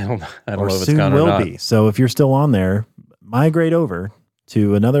 I don't know if it's gone or not. Be. So if you're still on there, migrate over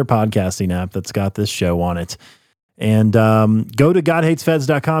to another podcasting app that's got this show on it. And go to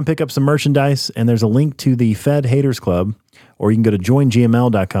GodHatesFeds.com, pick up some merchandise, and there's a link to the Fed Haters Club, or you can go to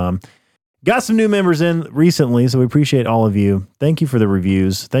joingml.com. Got some new members in recently, so we appreciate all of you. Thank you for the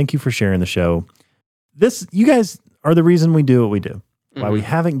reviews. Thank you for sharing the show. You guys are the reason we do what we do, why we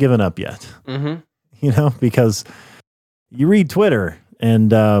haven't given up yet. Because you read Twitter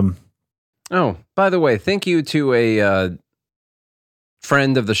and... Oh, by the way, thank you to a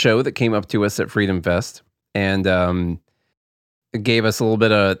friend of the show that came up to us at Freedom Fest and gave us a little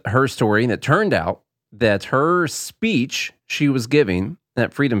bit of her story. And it turned out that her speech she was giving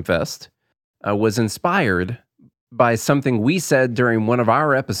at Freedom Fest was inspired by something we said during one of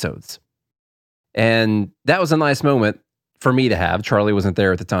our episodes. And that was a nice moment for me to have. Charlie wasn't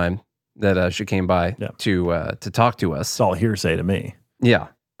there at the time that she came by to talk to us. It's all hearsay to me. Yeah.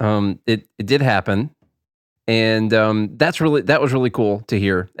 It did happen. And that was really cool to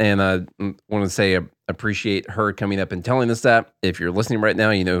hear. And I want to say appreciate her coming up and telling us that. If you're listening right now,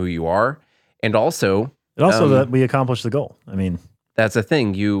 you know who you are. And also... that we accomplished the goal. I mean... That's the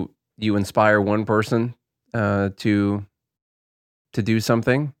thing. You inspire one person to do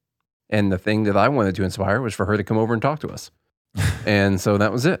something. And the thing that I wanted to inspire was for her to come over and talk to us. And so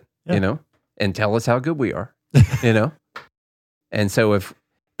that was it, and tell us how good we are, And so if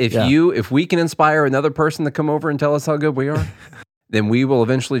Yeah. we can inspire another person to come over and tell us how good we are, then we will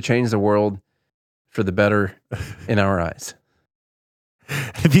eventually change the world for the better in our eyes.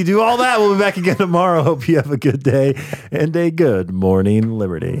 If you do all that, we'll be back again tomorrow. Hope you have a good day and a good morning,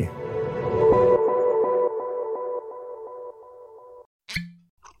 Liberty.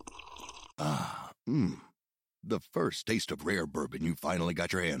 The first taste of rare bourbon you finally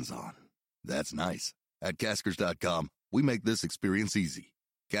got your hands on. That's nice. At Caskers.com, we make this experience easy.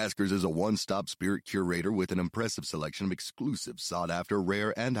 Caskers is a one-stop spirit curator with an impressive selection of exclusive, sought-after,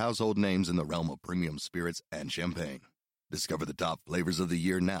 rare, and household names in the realm of premium spirits and champagne. Discover the top flavors of the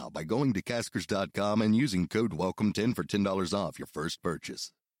year now by going to Caskers.com and using code WELCOME10 for $10 off your first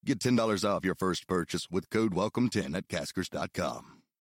purchase. Get $10 off your first purchase with code WELCOME10 at Caskers.com.